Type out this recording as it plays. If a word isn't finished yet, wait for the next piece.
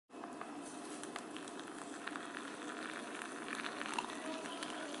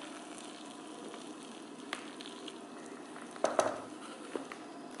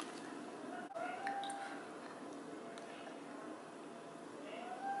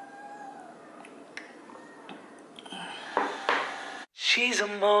She's a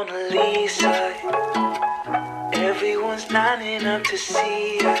Mona Lisa. Everyone's lining up to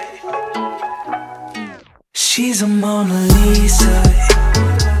see her. She's a Mona Lisa.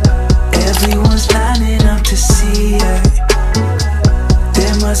 Everyone's lining up to see her.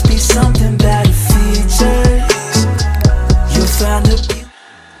 There must be something about her features. You'll find her.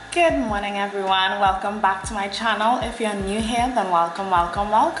 Good morning everyone, welcome back to my channel. If you're new here, then welcome.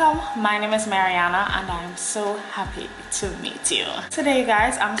 My name is Mariana and I'm so happy to meet you. Today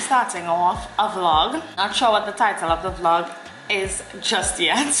guys, I'm starting off a vlog. Not sure what the title of the vlog is just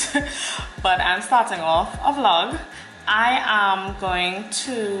yet, but I'm starting off a vlog. I am going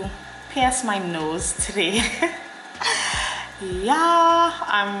to pierce my nose today. Yeah,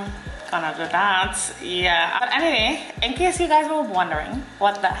 I'm gonna do that. Yeah, but anyway, in case you guys were wondering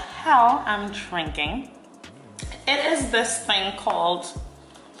what the hell I'm drinking, it is this thing called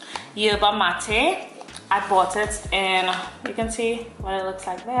yerba mate. I bought it in, you can see what it looks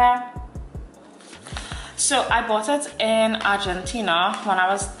like there. So I bought it in Argentina when I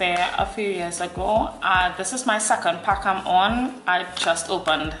was there a few years ago. This is my second pack I'm on. I just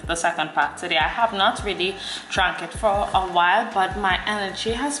opened the second pack today. I have not really drank it for a while, but my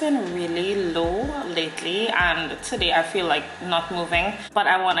energy has been really low lately, and today I feel like not moving, but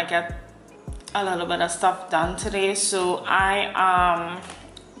I want to get a little bit of stuff done today, so I am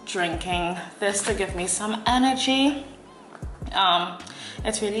drinking this to give me some energy.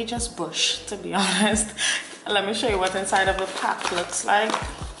 It's really just bush, to be honest. Let me show you what inside of the pack looks like.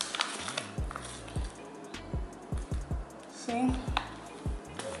 See?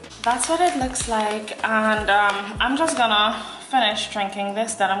 That's what it looks like, and I'm just gonna finish drinking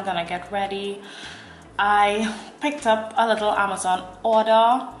this, then I'm gonna get ready. I picked up a little Amazon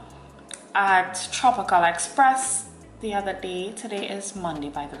order at Tropical Express the other day. Today is Monday,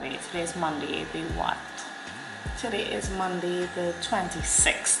 by the way. Today is Monday, the what? Today is Monday the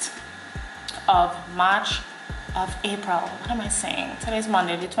 26th of April. What am I saying? Today's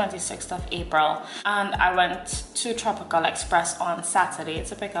Monday the 26th of April, and I went to Tropical Express on Saturday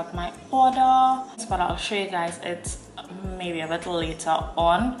to pick up my order, but I'll show you guys it maybe a little later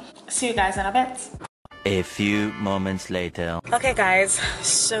on. See you guys in a bit. A few moments later. Okay guys,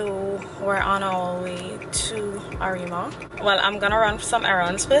 so we're on our way to Arima. Well, I'm gonna run some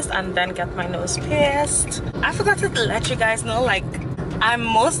errands first and then get my nose pierced. I forgot to let you guys know, like, I'm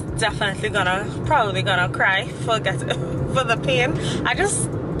most definitely probably gonna cry for the pain. I just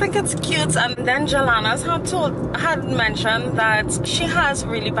think it's cute. And then Jelana's had mentioned that she has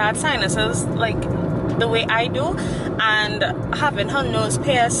really bad sinuses, like the way I do, and having her nose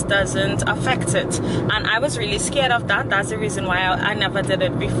pierced doesn't affect it, and I was really scared of that. That's the reason why I never did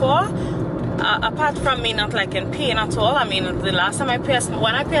it before. Apart from me not liking pain at all. I mean, the last time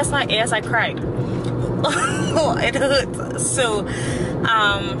when I pierced my ears, I cried. It hurt. So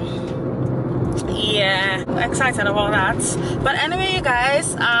yeah, excited about that. But anyway, you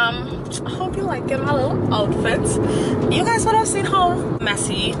guys, I hope you like my little outfit. You guys would have seen how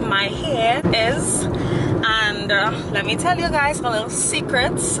messy my hair is, and let me tell you guys a little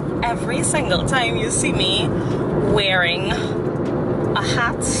secret. Every single time you see me wearing a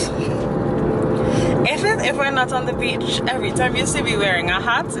hat, if we're not on the beach, every time you see me wearing a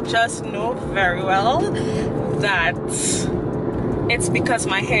hat, just know very well that it's because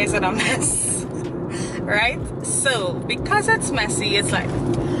my hair is in a mess. Right? So because it's messy, it's like,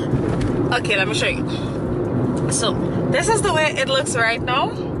 okay, let me show you. So this is the way it looks right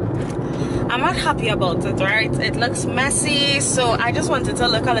now. I'm not happy about it, right? It looks messy, so I just wanted to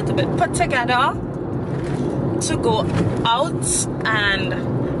look a little bit put together to go out, and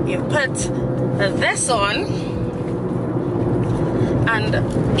you put this on,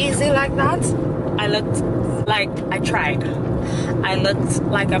 and easy like that. I looked like I tried. I looked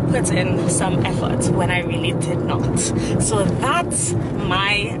like I put in some effort when I really did not. So that's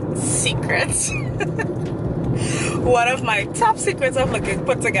my secret. One of my top secrets of looking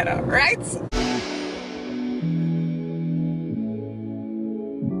put together, right?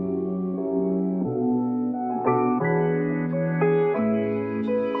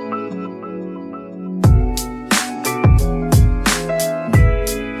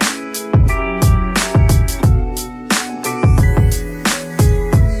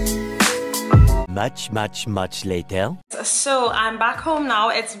 Much later. So I'm back home now.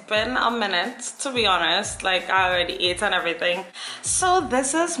 It's been a minute, to be honest. Like, I already ate and everything. So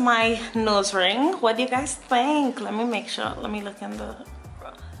this is my nose ring. What do you guys think? Let me make sure. Let me look in the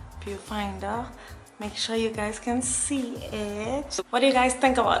viewfinder. Make sure you guys can see it. What do you guys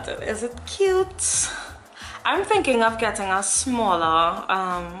think about it? Is it cute? I'm thinking of getting a smaller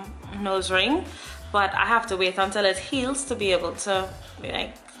nose ring, but I have to wait until it heals to be able to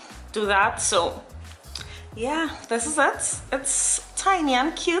like do that. So yeah, this is it. It's tiny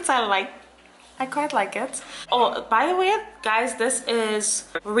and cute. I quite like it. Oh, by the way, guys, this is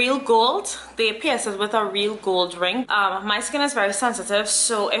real gold. They pierce it with a real gold ring. My skin is very sensitive,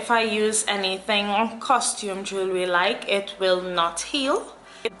 so if I use anything costume jewelry like, it will not heal.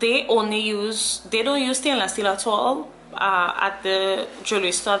 They don't use stainless steel at all. At the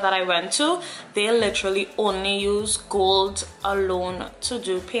jewelry store that I went to, they literally only use gold alone to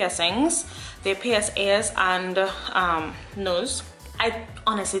do piercings. They pierce ears and nose. I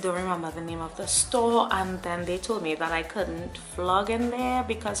honestly don't remember the name of the store, and then they told me that I couldn't vlog in there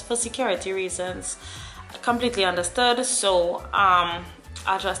because for security reasons. I completely understood, so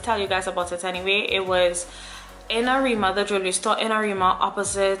I'll just tell you guys about it anyway. It was in Arima, the jewelry store in Arima,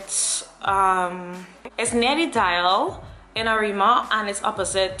 opposite it's near the Dial in Arima, and it's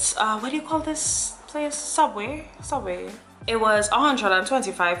opposite what do you call this place? Subway. It was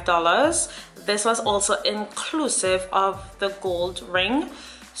 $125. This was also inclusive of the gold ring.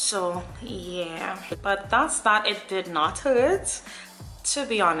 So yeah, but that's that. It did not hurt, to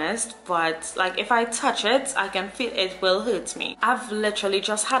be honest, but like if I touch it, I can feel it will hurt me. I've literally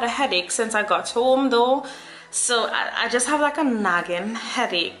just had a headache since I got home though, so I just have like a nagging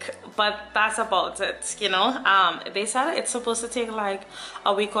headache, but that's about it, you know. They said it's supposed to take like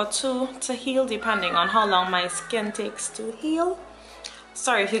a week or two to heal, depending on how long my skin takes to heal.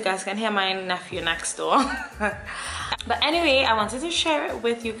 Sorry if you guys can hear my nephew next door. But anyway, I wanted to share it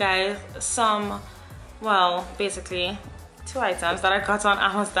with you guys some, well, basically 2 items that I got on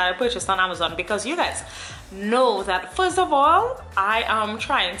Amazon, that I purchased on Amazon, because you guys know that first of all, I am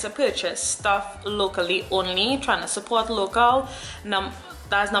trying to purchase stuff locally only, trying to support local.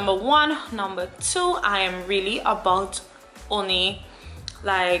 That's number one. Number two, I am really about only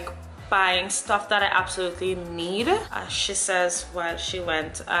like buying stuff that I absolutely need. She says, well, she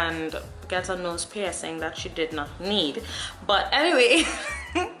went and got a nose piercing that she did not need. But anyway,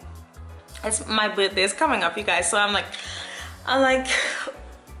 it's my birthday is coming up, you guys, so I'm like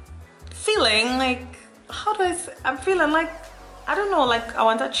feeling like, I'm feeling like, I don't know, like I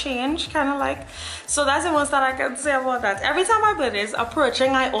want a change, kind of like. So that's the most that I can say about that. Every time my birthday is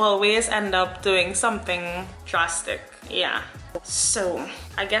approaching, I always end up doing something drastic. Yeah, so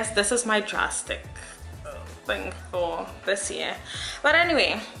I guess this is my drastic thing for this year. But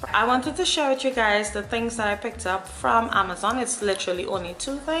anyway, I wanted to share with you guys the things that I picked up from Amazon. It's literally only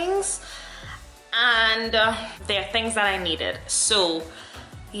 2 things, and they're things that I needed. So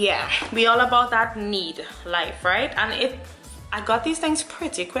yeah, we all about that need life, right? And I got these things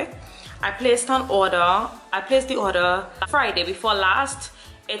pretty quick. I placed the order Friday before last.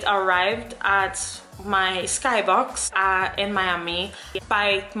 It arrived at my skybox in Miami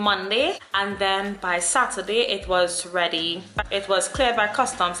by Monday, and then by Saturday it was ready. It was cleared by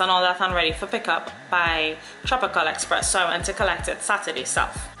customs and all that and ready for pickup by Tropical Express. So I went to collect it Saturday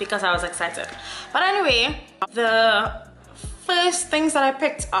itself because I was excited. But anyway, the first things that I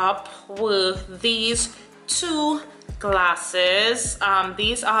picked up were these 2 glasses.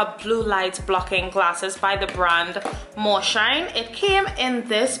 These are blue light blocking glasses by the brand Moreshine. It came in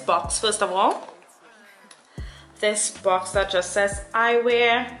this box. First of all, this box that just says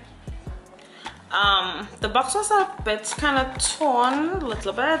eyewear. The box was a bit kind of torn a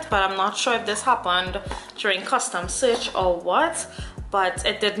little bit, but I'm not sure if this happened during custom search or what, but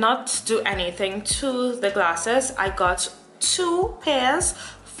it did not do anything to the glasses. I got 2 pairs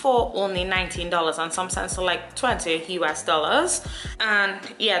for only $19 and some cents, so like $20 US. And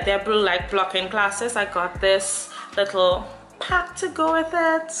yeah, they're blue light blocking glasses. I got this little pack to go with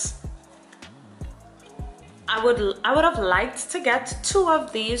it. I would have liked to get 2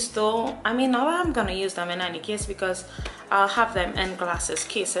 of these though. I mean, now I'm gonna use them in any case because I'll have them in glasses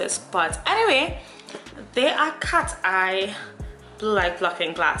cases. But anyway, they are cat eye blue light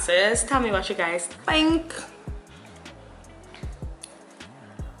blocking glasses. Tell me what you guys think.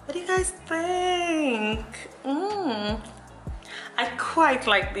 What do you guys think? I quite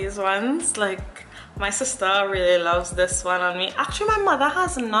like these ones. Like, my sister really loves this one on me. Actually, my mother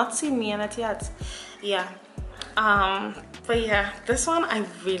has not seen me in it yet. Yeah. But yeah, this one I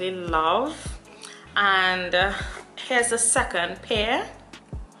really love. And here's the second pair.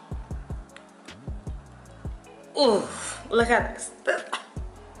 Ooh, look at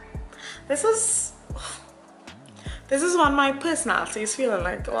this. This is one of my personalities feeling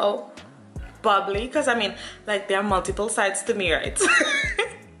like, well, bubbly, because I mean, like, there are multiple sides to me, right?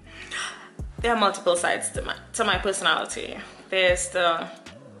 There are multiple sides to my personality. There's the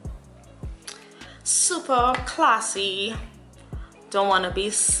super classy, don't want to be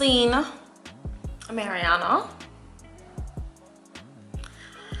seen Mariana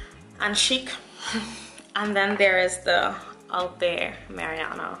and Chic, and then there is the Out There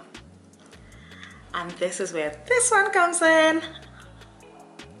Mariana, and this is where this one comes in.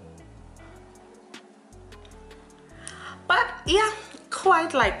 But yeah,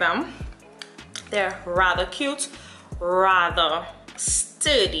 quite like them. They're rather cute, rather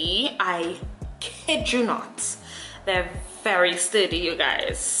sturdy. I kid you not. They're very sturdy, you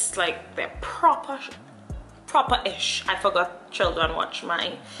guys. Like, they're proper-ish. I forgot children watch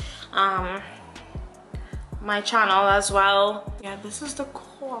my my channel as well. Yeah, this is the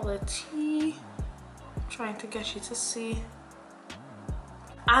quality. I'm trying to get you to see.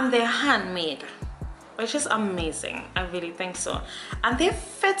 And they're handmade, which is amazing. I really think so. And they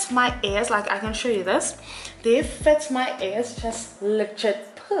fit my ears. Like, I can show you this. They fit my ears just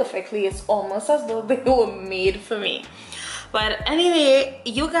legit perfectly. It's almost as though they were made for me. But anyway,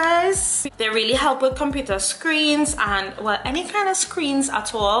 you guys, they really help with computer screens and, well, any kind of screens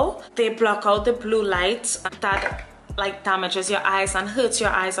at all. They block out the blue light that like damages your eyes and hurts your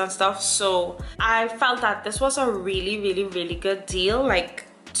eyes and stuff. So I felt that this was a really good deal. Like,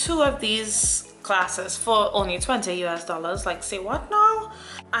 2 of these glasses for only $20 US. Like, say what now?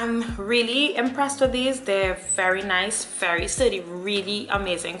 I'm really impressed with these. They're very nice, very sturdy, really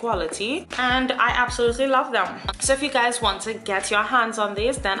amazing quality, and I absolutely love them. So if you guys want to get your hands on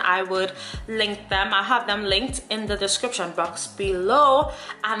these, then I would link them. I have them linked in the description box below.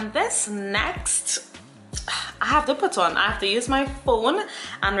 And this next, I have to put on. I have to use my phone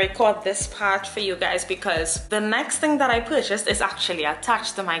and record this part for you guys, because the next thing that I purchased is actually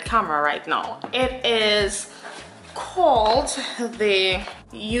attached to my camera right now. It is called the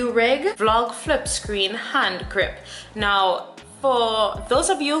Urig Vlog Flip Screen Hand Grip. Now, for those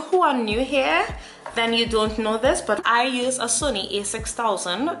of you who are new here, then you don't know this, but I use a Sony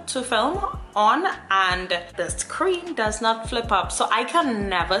a6000 to film on, and the screen does not flip up, so I can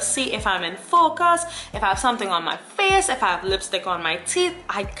never see if I'm in focus, if I have something on my face, if I have lipstick on my teeth.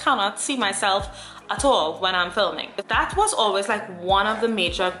 I cannot see myself at all when I'm filming. That was always like one of the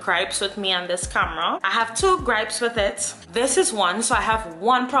major gripes with me and this camera. I have 2 gripes with it. This is one, so I have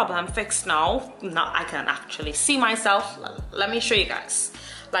one problem fixed now. Now I can actually see myself. Let me show you guys.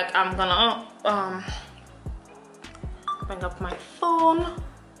 Like, I'm gonna bring up my phone.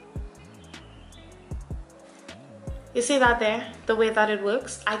 You see that there? The way that it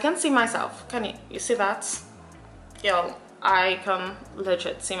works? I can see myself. Can you? You see that? Yo, I can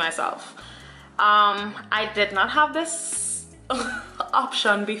legit see myself. I did not have this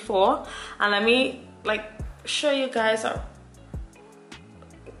option before, and let me like show you guys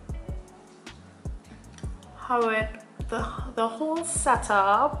how it the whole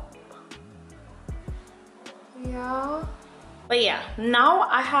setup. Yeah, but yeah, now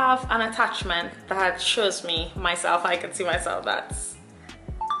I have an attachment that shows me myself. I can see myself. That's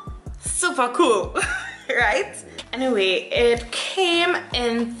super cool. Right? Anyway, it came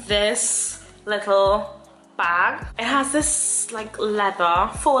in this little bag. It has this like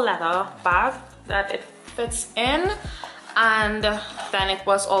faux leather bag that it fits in, and then it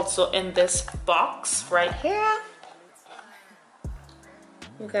was also in this box right here.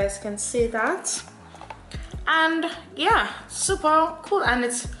 You guys can see that, and yeah, super cool, and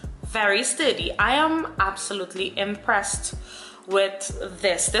it's very sturdy. I am absolutely impressed with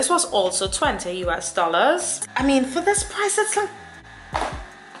this. This was also $20 US. I mean, for this price, it's like,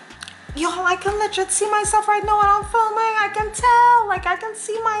 y'all, I can legit see myself right now when I'm filming. I can tell, like, I can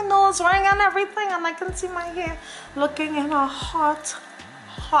see my nose ring and everything, and I can see my hair looking in a hot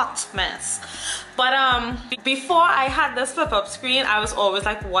mess. But before I had this flip-up screen, I was always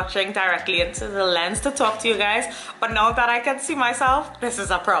like watching directly into the lens to talk to you guys, but now that I can see myself, this is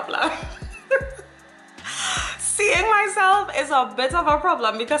a problem. Seeing myself is a bit of a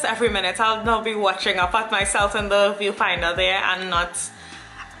problem, because every minute I'll now be watching up at myself in the viewfinder there, and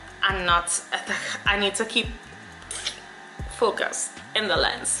I need to keep focused in the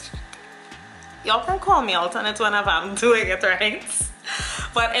lens. Y'all can call me alternate whenever I'm doing it, right?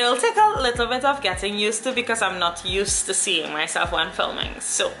 But it'll take a little bit of getting used to, because I'm not used to seeing myself when filming.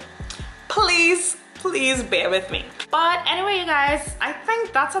 So please bear with me. But anyway, you guys, I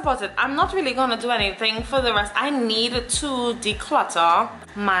think that's about it. I'm not really gonna do anything for the rest. I need to declutter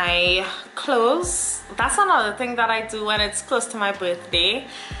my clothes. That's another thing that I do when it's close to my birthday.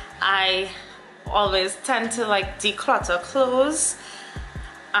 I always tend to like declutter clothes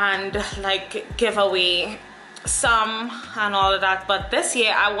and like give away some and all of that. But this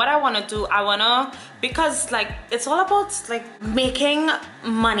year what I want to do, because like it's all about like making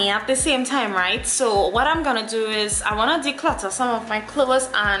money at the same time, right? So what I'm gonna do is I want to declutter some of my clothes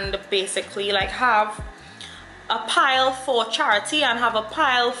and basically like have a pile for charity and have a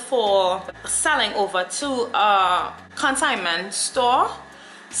pile for selling over to a consignment store.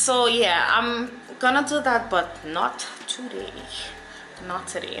 So yeah, I'm gonna do that, but not today. Not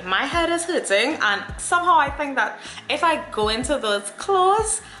today. My head is hurting, and somehow I think that if I go into those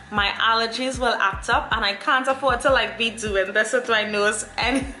clothes, my allergies will act up, and I can't afford to like be doing this with my nose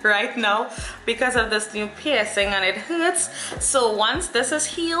right now because of this new piercing, and it hurts. So once this is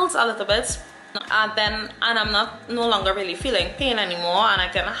healed a little bit, and I'm no longer really feeling pain anymore, and I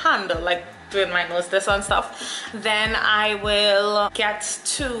can handle like doing my nose this and stuff, then I will get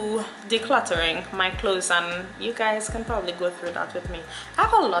to decluttering my clothes, and you guys can probably go through that with me. I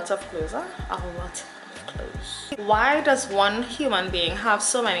have a lot of clothes, a lot of clothes. Why does one human being have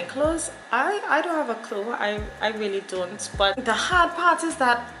so many clothes? I don't have a clue. I really don't. But the hard part is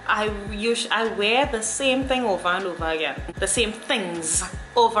that I wear the same thing over and over again, the same things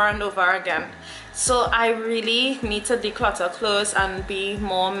over and over again. So I really need to declutter clothes and be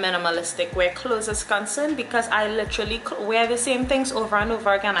more minimalistic where clothes is concerned, because I literally wear the same things over and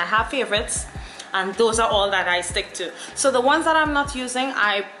over again. I have favorites, and those are all that I stick to. So the ones that I'm not using,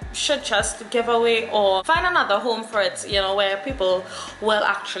 I should just give away or find another home for it, you know, where people will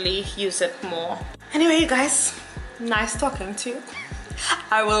actually use it more. Anyway, you guys, nice talking to you.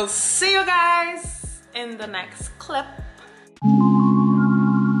 I will see you guys in the next clip.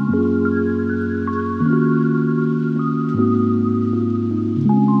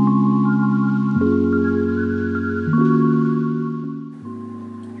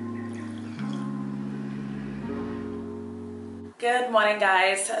 Good morning,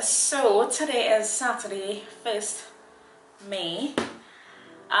 guys. So today is Saturday, 1st May.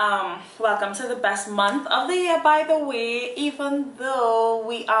 Welcome to the best month of the year, by the way, even though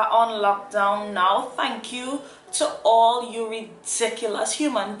we are on lockdown now. Thank you to all you ridiculous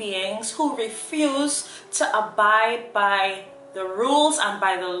human beings who refuse to abide by the rules and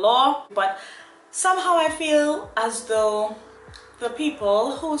by the law. But somehow I feel as though the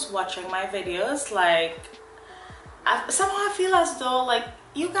people who's watching my videos, like, somehow I feel as though like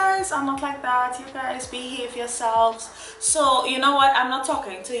you guys are not like that. You guys behave yourselves. So you know what, I'm not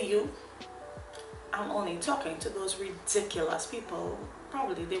talking to you. I'm only talking to those ridiculous people.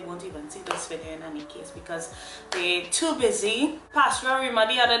 Probably they won't even see this video in any case because they're too busy. Pastor Rima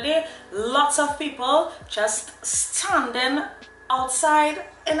the other day, lots of people just standing outside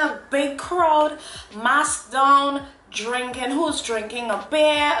in a big crowd, masked down, drinking. Who's drinking a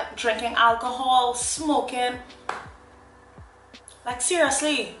beer, drinking alcohol, smoking. Like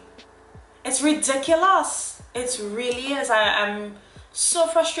seriously, it's ridiculous. It really is. I'm so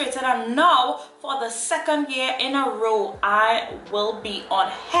frustrated, and now for the second year in a row I will be on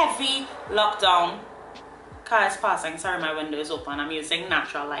heavy lockdown. Car is passing, sorry, my window is open. I'm using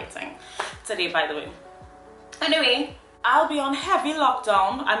natural lighting today, by the way. Anyway, I'll be on heavy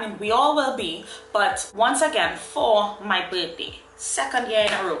lockdown. I mean, we all will be, but once again for my birthday. Second year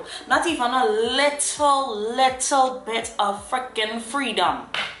in a row. Not even a little bit of freaking freedom.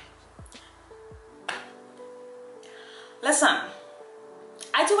 Listen,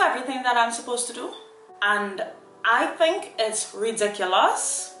 I do everything that I'm supposed to do, and I think it's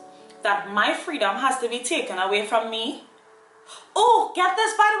ridiculous that my freedom has to be taken away from me. Oh, get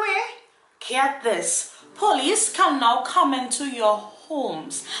this, by the way. Get this. Police can now come into your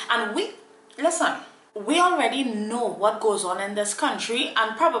homes, and listen, we already know what goes on in this country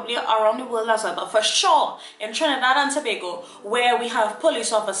and probably around the world as well, but for sure in Trinidad and Tobago, where we have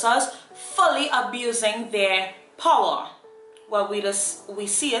police officers fully abusing their power. Well, we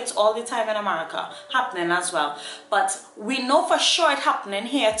see it all the time in America happening as well, but we know for sure it's happening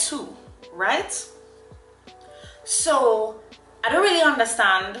here too, right? So I don't really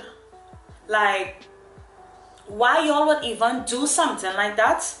understand like why y'all would even do something like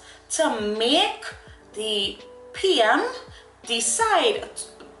that to make the PM decide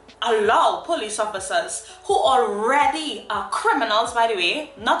allow police officers who already are criminals, by the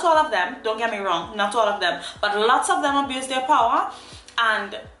way, not all of them, don't get me wrong, not all of them, but lots of them abuse their power,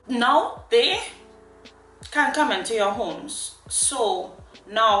 and now they can come into your homes. So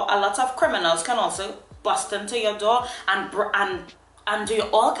now a lot of criminals can also bust into your door and do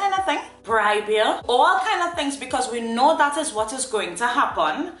all kind of things, bribe you, all kind of things, because we know that is what is going to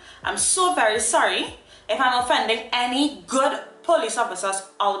happen. I'm so very sorry if I'm offending any good police officers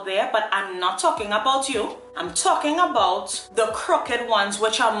out there, but I'm not talking about you. I'm talking about the crooked ones,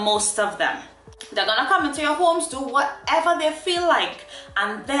 which are most of them. They're gonna come into your homes, do whatever they feel like,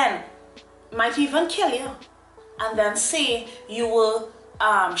 and then might even kill you, and then say you were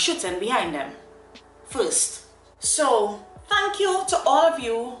shooting behind them first. So thank you to all of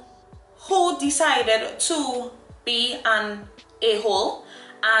you who decided to be an a-hole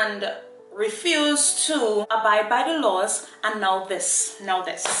and refuse to abide by the laws, and now this.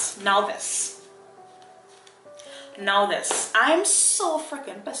 I'm so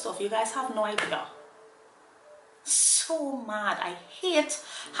freaking pissed off. You guys have no idea. So mad. I hate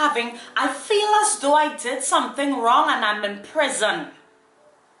having, I feel as though I did something wrong and I'm in prison.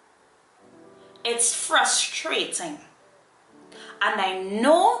 It's frustrating. And I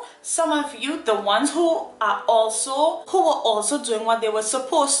know some of you, the ones who were also doing what they were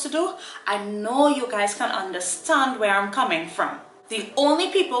supposed to do, I know you guys can understand where I'm coming from. The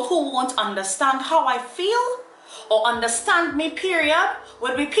only people who won't understand how I feel or understand me, period,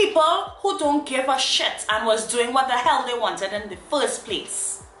 would be people who don't give a shit and was doing what the hell they wanted in the first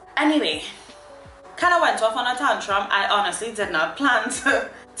place. Anyway, kind of went off on a tantrum. I honestly did not plan to.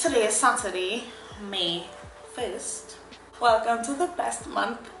 Today is Saturday, May 1st. Welcome to the best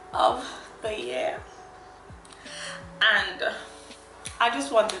month of the year. And I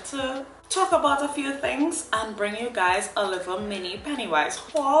just wanted to talk about a few things and bring you guys a little mini Pennywise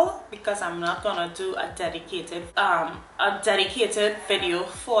haul, because I'm not gonna do a dedicated video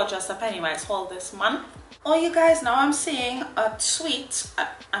for just a Pennywise haul this month. Oh, you guys, now I'm seeing a tweet.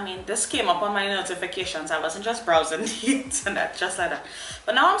 I mean, this came up on my notifications. I wasn't just browsing the internet just like that.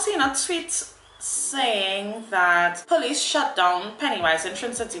 But now I'm seeing a tweet saying that police shut down Pennywise in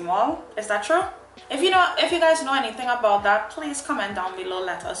Trinity Mall. Is that true? If you guys know anything about that, please comment down below,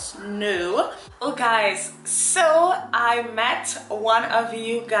 let us know. Oh guys, so I met one of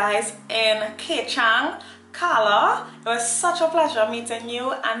you guys in K-Chang, Carla. It was such a pleasure meeting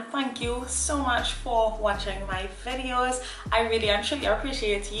you, and thank you so much for watching my videos. I really and truly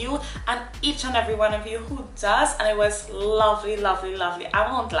appreciate you and each and every one of you who does, and it was lovely, lovely, lovely.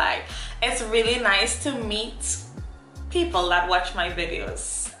 I won't lie, it's really nice to meet people that watch my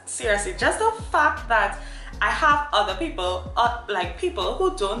videos. Seriously, just the fact that I have other people, like people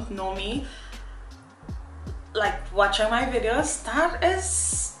who don't know me, like watching my videos, that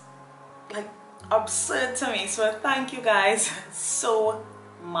is like absurd to me. So thank you guys so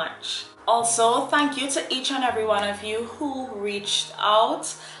much. Also, thank you to each and every one of you who reached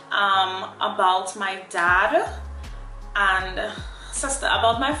out about my dad and sister,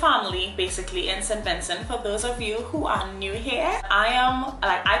 about my family basically in St. Vincent. For those of you who are new here,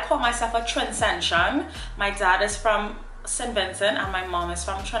 I call myself a Trincensian. My dad is from St. Vincent and my mom is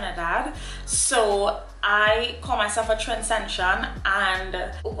from Trinidad, so I call myself a Trincensian. And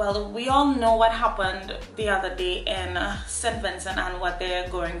well, we all know what happened the other day in St. Vincent and what they're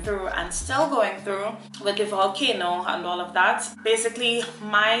going through and still going through with the volcano and all of that. Basically,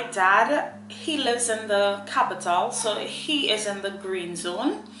 my dad, he lives in the capital, so he is in the green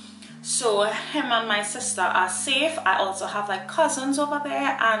zone. So him and my sister are safe. I also have like cousins over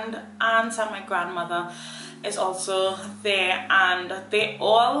there and aunts, and my grandmother is also there, and they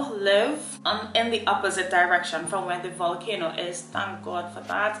all live in the opposite direction from where the volcano is. Thank God for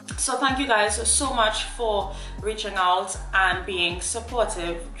that. So thank you guys so much for reaching out and being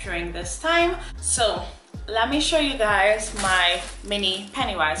supportive during this time. So let me show you guys my mini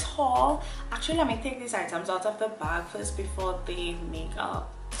Pennywise haul. Actually, let me take these items out of the bag first before they make a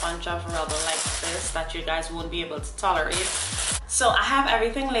bunch of rubber like this that you guys won't be able to tolerate. So I have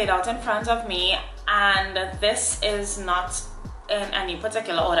everything laid out in front of me, and this is not in any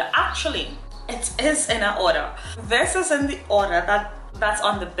particular order. Actually, it is in an order. This is in the order that's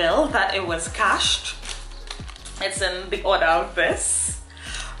on the bill that it was cashed. It's in the order of this,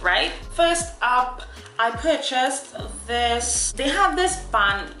 right? First up, I purchased this. They have this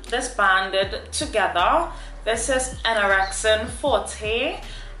banded together. This is Anorexin Forte,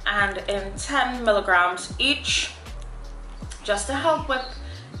 and in 10 milligrams each, just to help with,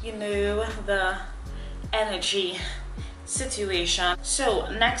 you know, the energy situation. So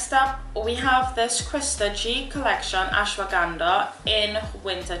next up, we have this Krista G collection ashwagandha in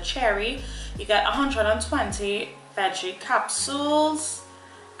winter cherry. You get 120 veggie capsules.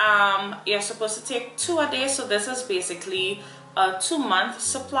 You're supposed to take 2 a day, so this is basically a 2-month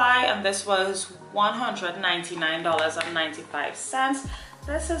supply, and this was $199.95.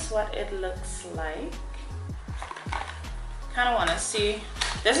 This is what it looks like. Kind of want to see.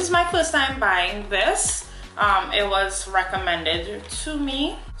 This is my first time buying this. It was recommended to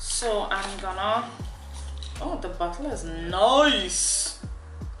me, so I'm gonna. Oh, the bottle is nice.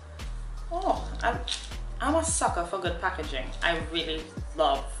 Oh, I'm a sucker for good packaging. I really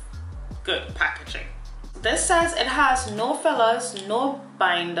love good packaging. This says it has no fillers, no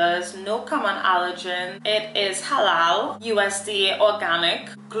binders, no common allergen. It is halal, USDA organic,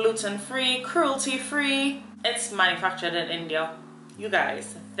 gluten-free, cruelty-free. It's manufactured in India. You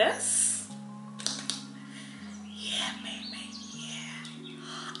guys, this, yeah, baby, yeah.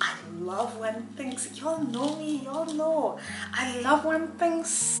 I love when things, y'all know me, y'all know. I love when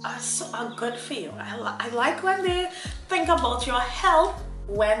things are good for you. I like when they think about your health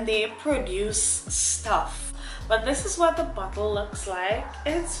when they produce stuff. But this is what the bottle looks like.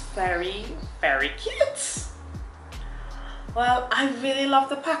 It's very, very cute. Well, I really love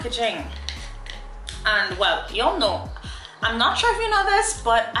the packaging. And well, y'all know, I'm not sure if you know this,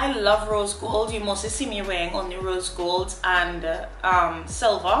 but I love rose gold. You mostly see me wearing only rose gold and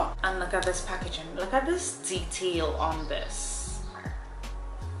silver. And look at this packaging. Look at this detail on this.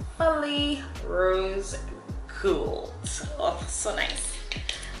 Fully rose gold. Oh, so nice.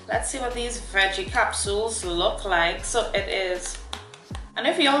 Let's see what these veggie capsules look like. So it is, and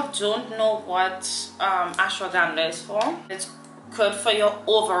if y'all don't know what ashwagandha is for, it's good for your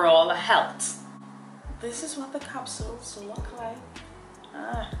overall health. This is what the capsules look like.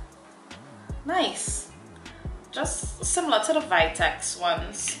 Nice. Just similar to the Vitex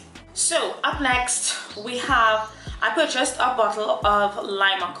ones. So up next we have, I purchased a bottle of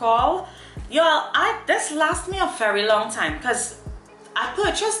Limacol. Y'all, this lasts me a very long time because I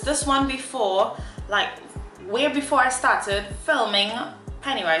purchased this one before, like way before I started filming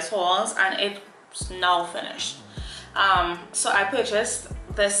Pennywise hauls, and it's now finished. So I purchased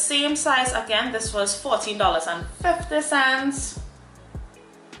the same size again. This was $14.50.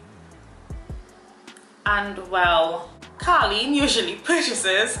 And well, Carleen usually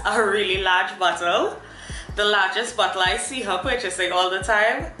purchases a really large bottle. The largest bottle I see her purchasing all the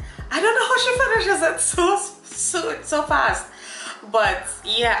time. I don't know how she finishes it so fast. But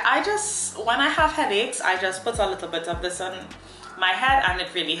yeah, when I have headaches, I just put a little bit of this on my head and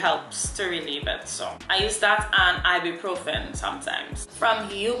it really helps to relieve it. So I use that and ibuprofen sometimes.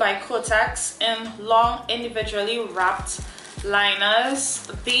 From You by Kotex in long individually wrapped liners.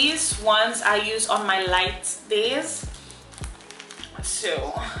 These ones I use on my light days.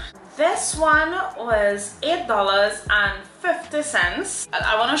 So this one was $8.50.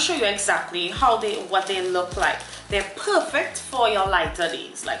 I want to show you exactly what they look like. They're perfect for your lighter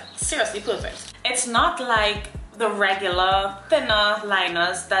days, like seriously perfect. It's not like the regular thinner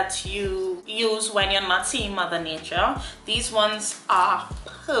liners that you use when you're not seeing Mother Nature. These ones are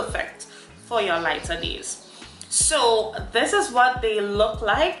perfect for your lighter days. So this is what they look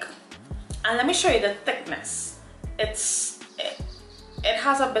like, and let me show you the thickness. It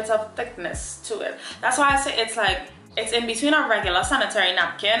has a bit of thickness to it. That's why I say it's in between a regular sanitary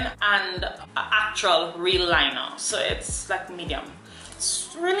napkin and an actual real liner. So it's like medium. It's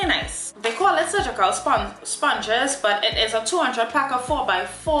really nice. They call it surgical sponges, but it is a 200 pack of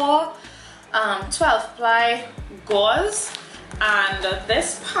 4x4 12 ply gauze. And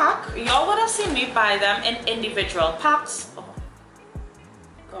this pack, y'all would have seen me buy them in individual packs. Oh,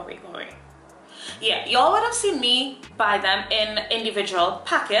 go away. Yeah, y'all would have seen me buy them in individual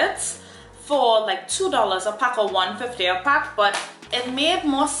packets for like $2 a pack or $1.50 a pack, but it made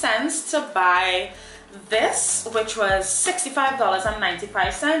more sense to buy this, which was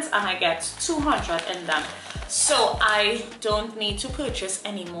 $65.95, and I get 200 in them. So I don't need to purchase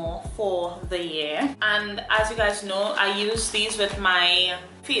anymore for the year. And as you guys know, I use these with my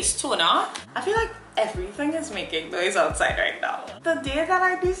face toner. I feel like everything is making noise outside right now. The day that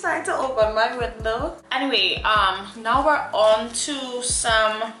I decide to open my window. Anyway, now we're on to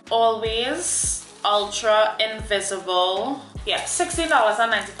some Always Ultra Invisible. Yeah,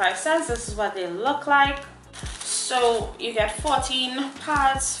 $16.95. This is what they look like. So you get 14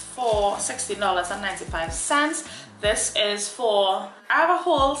 pads for $16.95. This is for, I have a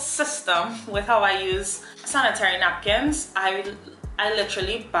whole system with how I use sanitary napkins. I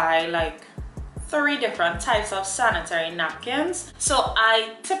literally buy like 3 different types of sanitary napkins. So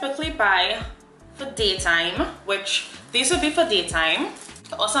I typically buy for daytime, which these would be for daytime,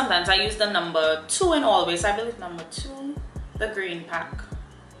 or sometimes I use the number 2 in Always. I believe number 2, the green pack,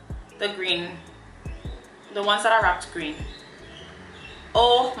 the ones that are wrapped green.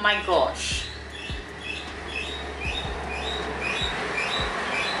 Oh my gosh.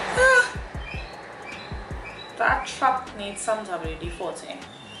 That truck needs some WD-40.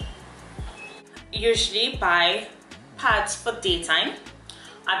 Usually buy pads for daytime.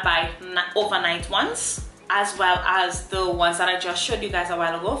 I buy overnight ones, as well as the ones that I just showed you guys a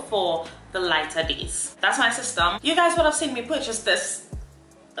while ago for the lighter days. That's my system. You guys would have seen me purchase this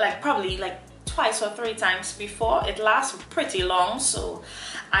like probably like twice or 3 times before. It lasts pretty long, so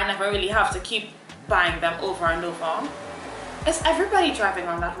I never really have to keep buying them over and over. Is everybody driving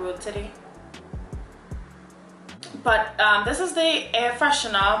on that road today? But this is the air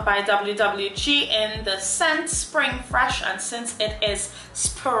freshener by WWG in the scent Spring Fresh, and since it is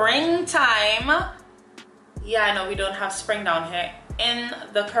springtime, yeah, I know we don't have spring down here in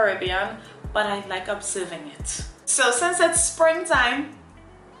the Caribbean, but I like observing it. So since it's springtime,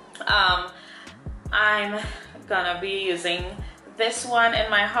 I'm gonna be using this one in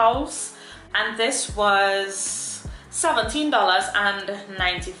my house, and this was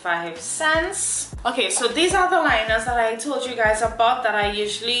 $17.95. Okay, so these are the liners that I told you guys about that I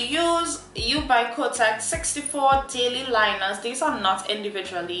usually use. You buy Kotex 64 daily liners. These are not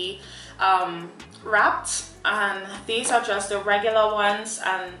individually wrapped, and these are just the regular ones,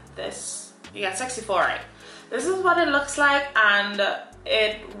 and this, you get 64, right? This is what it looks like, and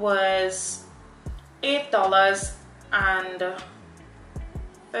it was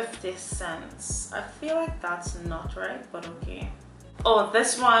 $8.50. I feel like that's not right, but okay. Oh,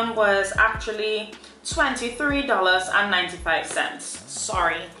 this one was actually $23.95.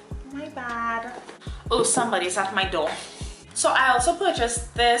 Sorry, my bad. Oh, somebody's at my door. So I also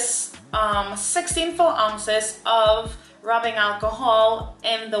purchased this 16 full ounces of rubbing alcohol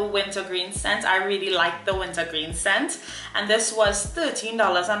in the wintergreen scent. I really like the wintergreen scent, and this was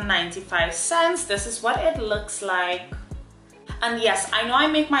 $13.95. This is what it looks like. And yes, I know I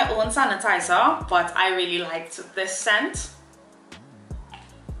make my own sanitizer, but I really liked this scent.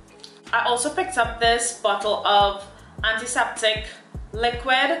 I also picked up this bottle of antiseptic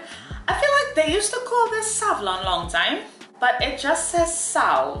liquid. I feel like they used to call this Savlon long time, but it just says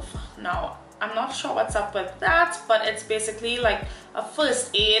salve. Now, I'm not sure what's up with that, but it's basically like a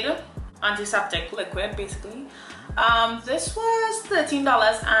first aid antiseptic liquid, basically. This was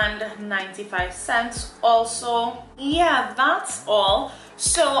 $13.95 also. Yeah, that's all.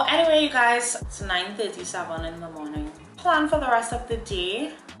 So anyway, you guys, it's 9:37 in the morning. Plan for the rest of the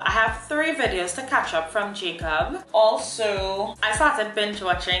day. I have 3 videos to catch up from Jacob. Also, I started binge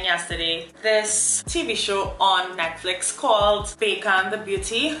watching yesterday this TV show on Netflix called Baker the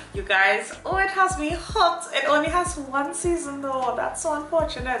Beauty. You guys, oh, it has me hooked. It only has 1 season though. That's so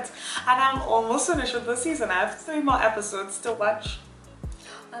unfortunate. And I'm almost finished with the season. I have 3 more episodes to watch,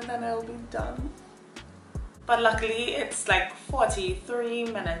 and then I'll be done. But luckily, it's like 43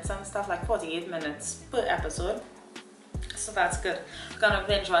 minutes and stuff, like 48 minutes per episode. So that's good. Gonna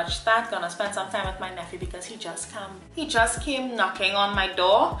binge watch that. Gonna spend some time with my nephew because he just came knocking on my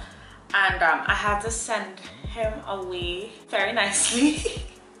door, and I had to send him away very nicely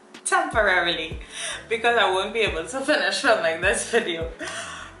temporarily because I won't be able to finish filming this video.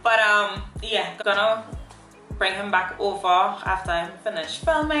 But yeah, gonna bring him back over after I'm finished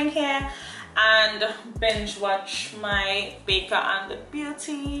filming here and binge watch my Baker and the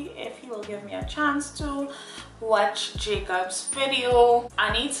Beauty if he will give me a chance to. Watch Jacob's video.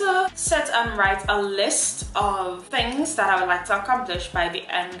 I need to sit and write a list of things that I would like to accomplish by the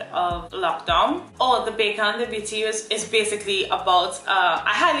end of lockdown. Oh, the Baker and the Beauty is basically about,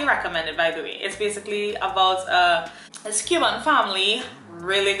 I highly recommend it, by the way. It's basically about this Cuban family,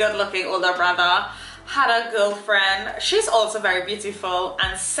 really good looking older brother, had a girlfriend. She's also very beautiful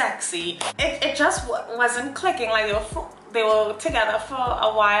and sexy. It just wasn't clicking. Like they were together for a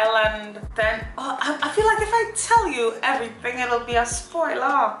while, and then I feel like if I tell you everything, it'll be a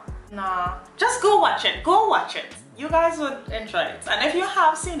spoiler. Nah, just go watch it. Go watch it. You guys would enjoy it. And if you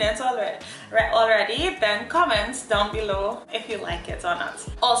have seen it already, then comment down below if you like it or not.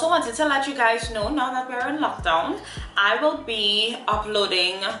 Also wanted to let you guys know, now that we're in lockdown, I will be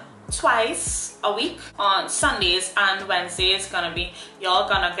uploading twice a week on Sundays and Wednesdays. Y'all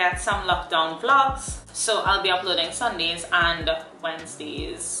gonna get some lockdown vlogs. So I'll be uploading Sundays and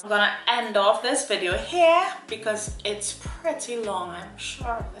Wednesdays. I'm gonna end off this video here because it's pretty long. I'm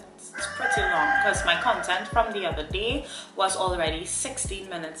sure of it. It's pretty long because my content from the other day was already 16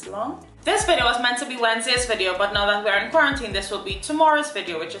 minutes long. This video was meant to be Wednesday's video, but now that we're in quarantine, this will be tomorrow's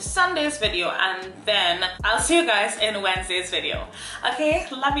video, which is Sunday's video, and then I'll see you guys in Wednesday's video. Okay,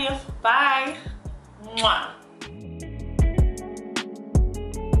 love you. Bye. Mwah.